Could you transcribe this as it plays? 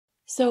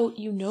So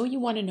you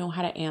want to know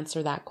how to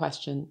answer that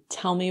question.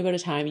 Tell me about a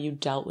time you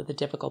dealt with a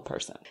difficult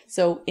person.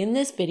 So in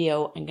this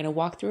video, I'm going to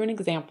walk through an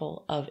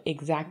example of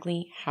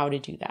exactly how to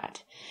do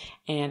that.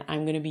 And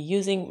I'm going to be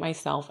using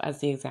myself as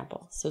the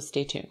example. So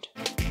stay tuned.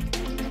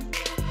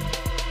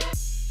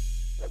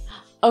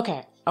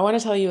 Okay, I want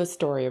to tell you a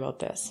story about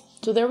this.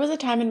 So there was a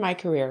time in my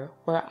career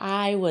where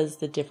I was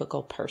the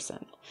difficult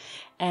person.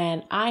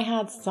 And I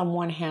had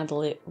someone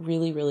handle it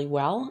really, really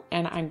well.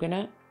 And I'm going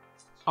to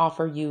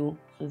offer you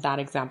that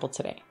example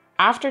today.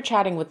 After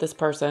chatting with this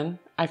person,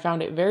 I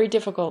found it very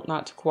difficult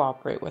not to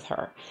cooperate with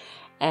her.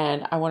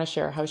 And I want to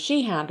share how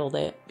she handled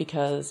it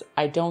because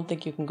I don't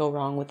think you can go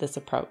wrong with this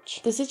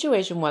approach. The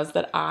situation was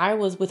that I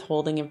was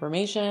withholding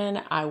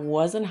information. I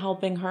wasn't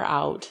helping her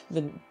out.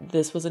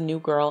 This was a new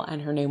girl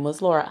and her name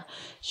was Laura.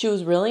 She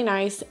was really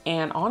nice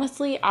and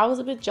honestly, I was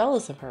a bit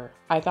jealous of her.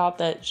 I thought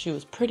that she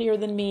was prettier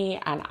than me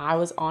and I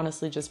was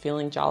honestly just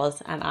feeling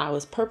jealous and I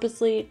was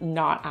purposely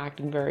not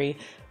acting very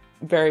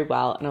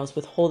well and I was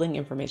withholding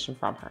information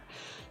from her.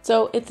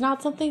 So it's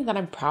not something that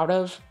I'm proud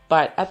of,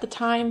 but at the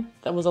time,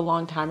 that was a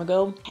long time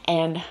ago,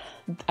 and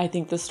I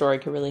think this story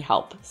could really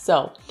help.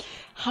 So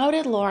how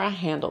did Laura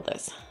handle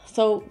this?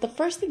 So the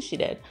first thing she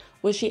did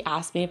was she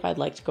asked me if I'd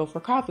like to go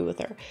for coffee with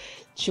her.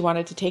 She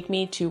wanted to take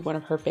me to one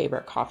of her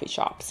favorite coffee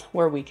shops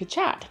where we could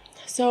chat.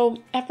 So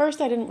at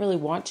first I didn't really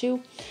want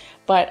to,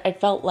 but I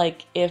felt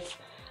like if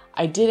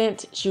I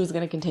didn't, she was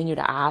going to continue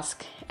to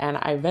ask and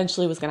I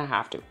eventually was going to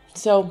have to.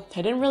 So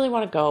I didn't really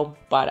want to go,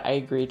 but I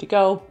agreed to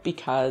go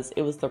because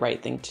it was the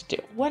right thing to do.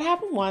 What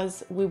happened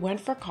was we went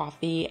for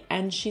coffee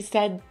and she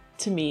said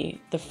to me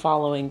the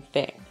following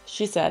thing.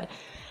 She said,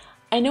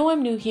 I know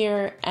I'm new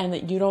here and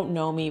that you don't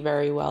know me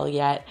very well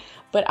yet,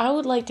 but I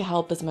would like to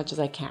help as much as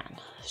I can.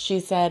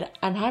 She said,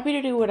 I'm happy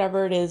to do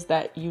whatever it is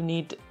that you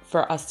need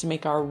for us to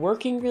make our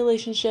working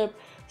relationship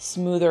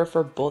smoother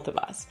for both of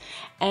us.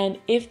 And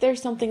if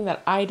there's something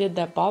that I did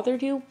that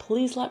bothered you,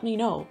 please let me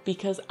know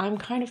because I'm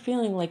kind of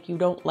feeling like you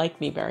don't like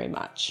me very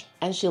much.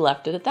 And she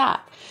left it at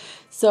that.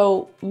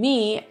 So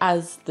me,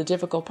 as the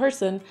difficult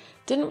person,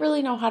 didn't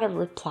really know how to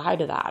reply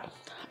to that.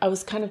 I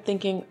was kind of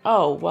thinking,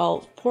 oh,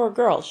 well, poor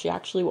girl, she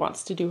actually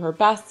wants to do her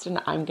best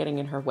and I'm getting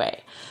in her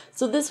way.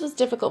 So this was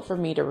difficult for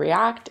me to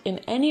react in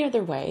any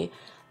other way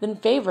than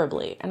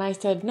favorably. And I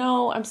said,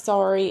 no, I'm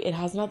sorry. It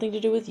has nothing to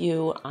do with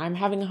you. I'm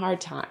having a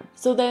hard time.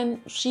 So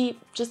then she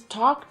just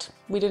talked.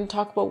 We didn't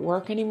talk about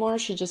work anymore.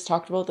 She just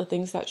talked about the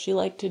things that she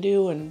liked to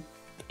do and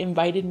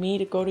invited me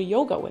to go to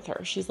yoga with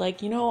her. She's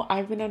like,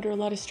 I've been under a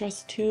lot of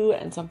stress too,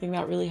 and something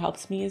that really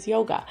helps me is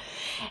yoga.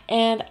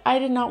 And I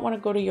did not want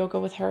to go to yoga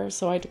with her,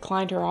 so I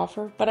declined her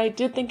offer, but I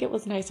did think it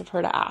was nice of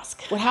her to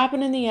ask. What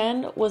happened in the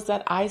end was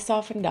that I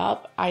softened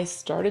up. I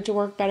started to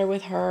work better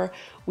with her.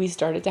 We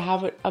started to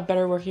have a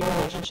better working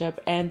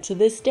relationship. And to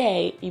this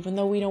day, even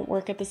though we don't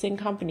work at the same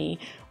company,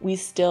 we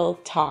still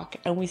talk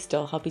and we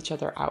still help each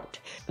other out.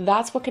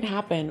 That's what can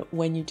happen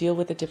when you deal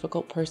with a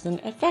difficult person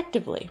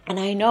effectively. And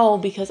I know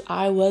because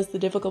I was the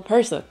difficult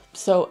person.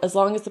 So as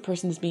long as the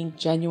person is being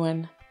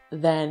genuine,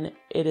 then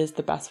it is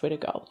the best way to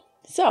go.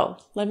 So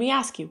let me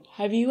ask you,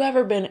 have you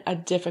ever been a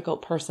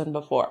difficult person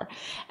before?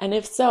 And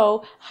if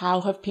so,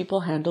 how have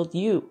people handled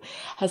you?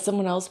 Has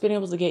someone else been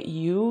able to get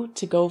you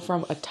to go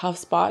from a tough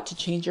spot to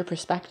change your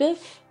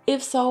perspective?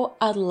 If so,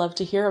 I'd love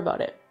to hear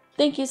about it.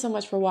 Thank you so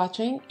much for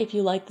watching. If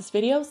you like this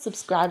video,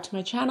 subscribe to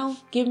my channel,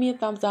 give me a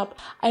thumbs up.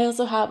 I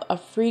also have a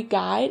free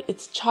guide.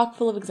 It's chock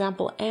full of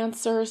example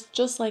answers,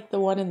 just like the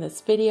one in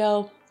this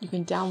video. You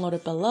can download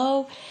it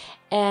below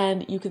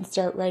and you can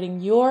start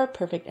writing your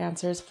perfect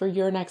answers for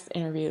your next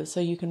interview so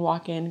you can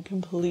walk in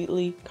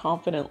completely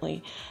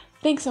confidently.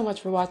 Thanks so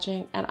much for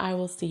watching and I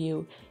will see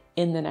you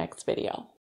in the next video.